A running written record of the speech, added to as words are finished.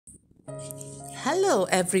Hello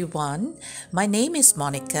everyone, my name is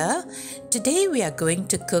Monica. Today we are going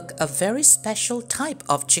to cook a very special type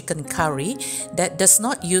of chicken curry that does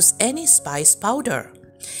not use any spice powder.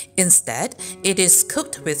 Instead, it is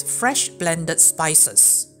cooked with fresh blended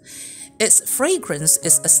spices. Its fragrance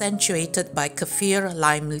is accentuated by kaffir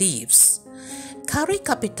lime leaves. Kari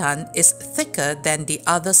Kapitan is thicker than the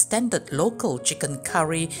other standard local chicken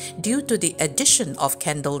curry due to the addition of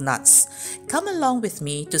candlenuts. Come along with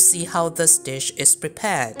me to see how this dish is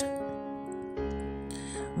prepared.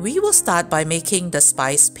 We will start by making the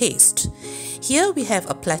spice paste. Here we have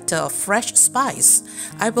a platter of fresh spice.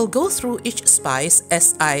 I will go through each spice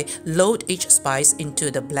as I load each spice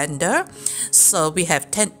into the blender. So we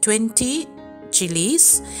have 20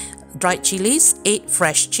 chilies, dried chilies, 8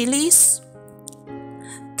 fresh chilies,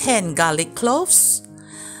 10 garlic cloves,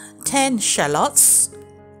 10 shallots,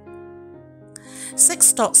 6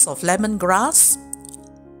 stalks of lemongrass,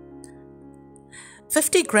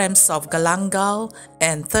 50 grams of galangal,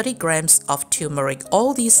 and 30 grams of turmeric.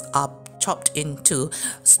 All these are chopped into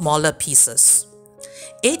smaller pieces.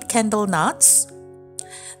 8 candlenuts,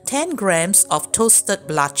 10 grams of toasted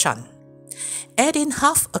belacan. Add in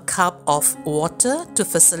half a cup of water to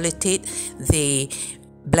facilitate the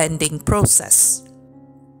blending process.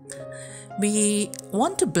 We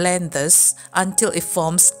want to blend this until it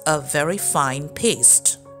forms a very fine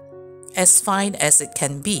paste, as fine as it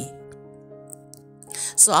can be.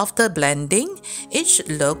 So after blending, it should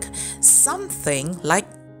look something like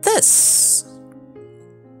this.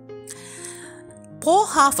 Pour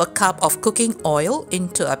half a cup of cooking oil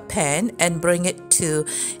into a pan and bring it to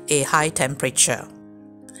a high temperature.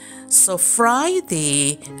 So fry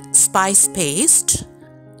the spice paste.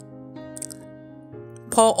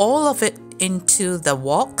 Pour all of it into the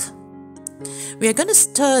wok. We are going to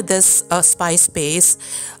stir this spice paste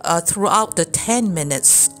throughout the 10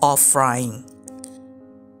 minutes of frying.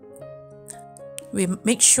 We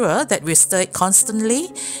make sure that we stir it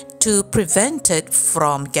constantly to prevent it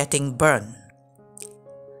from getting burned.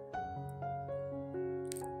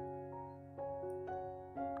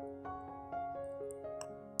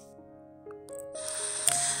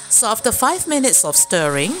 So after 5 minutes of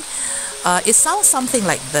stirring, it sounds something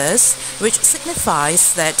like this, which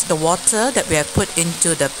signifies that the water that we have put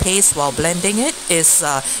into the paste while blending it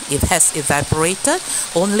has evaporated.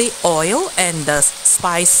 Only oil and the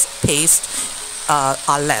spice paste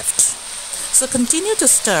are left. So continue to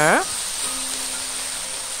stir.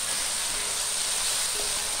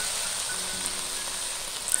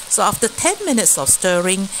 So after 10 minutes of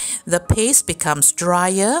stirring, the paste becomes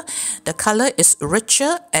drier, the color is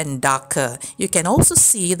richer and darker. You can also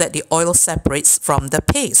see that the oil separates from the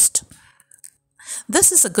paste.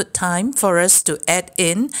 This is a good time for us to add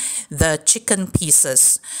in the chicken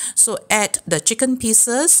pieces. So add the chicken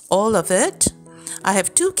pieces, all of it. I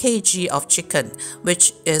have 2 kg of chicken,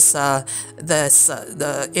 which is I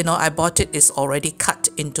bought it is already cut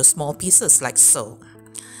into small pieces like so.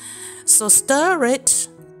 So stir it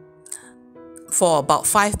for about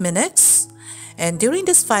 5 minutes, and during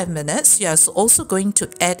this 5 minutes you are also going to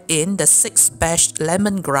add in the 6 bashed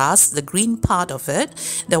lemongrass, the green part of it.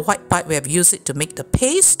 The white part we have used it to make the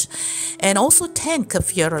paste, and also 10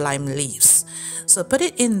 kaffir lime leaves. So put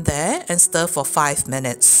it in there and stir for 5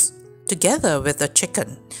 minutes together with the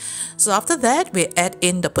chicken. So after that we add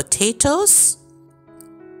in the potatoes.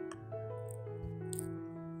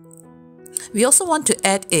 We also want to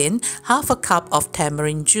add in half a cup of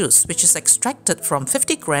tamarind juice, which is extracted from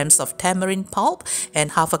 50 grams of tamarind pulp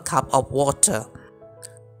and half a cup of water.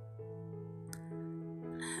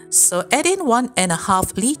 So add in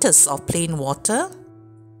 1.5 liters of plain water,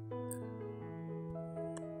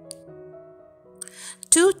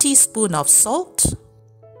 2 teaspoons of salt,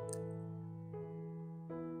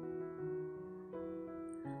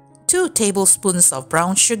 2 tablespoons of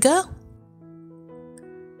brown sugar,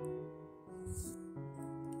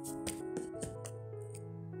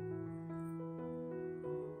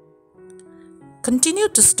 continue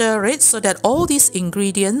to stir it so that all these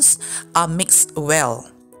ingredients are mixed well.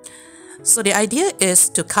 So the idea is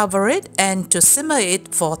to cover it and to simmer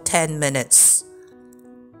it for 10 minutes.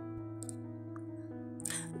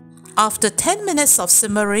 After 10 minutes of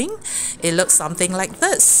simmering, it looks something like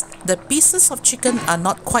this. The pieces of chicken are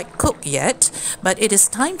not quite cooked yet, but it is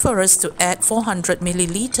time for us to add 400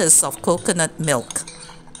 milliliters of coconut milk.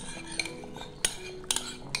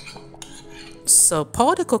 So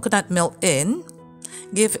pour the coconut milk in,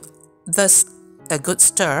 give this a good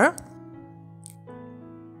stir.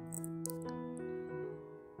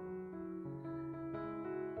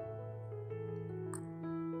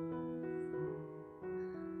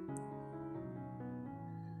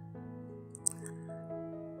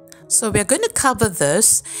 So we're going to cover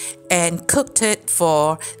this and cook it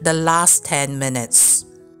for the last 10 minutes.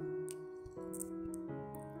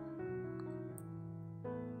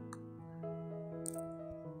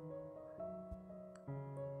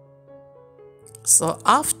 So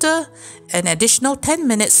after an additional 10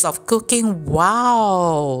 minutes of cooking,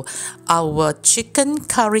 wow, our chicken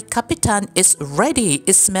Kari Kapitan is ready.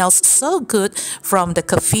 It smells so good from the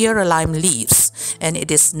kaffir lime leaves, and it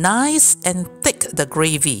is nice and thick, the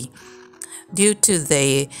gravy, due to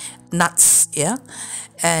the nuts, yeah.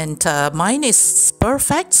 And mine is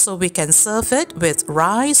perfect, so we can serve it with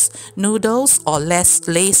rice, noodles, or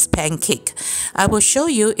lace pancake. I will show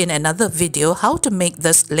you in another video how to make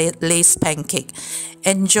this lace pancake.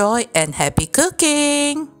 Enjoy and happy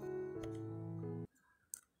cooking!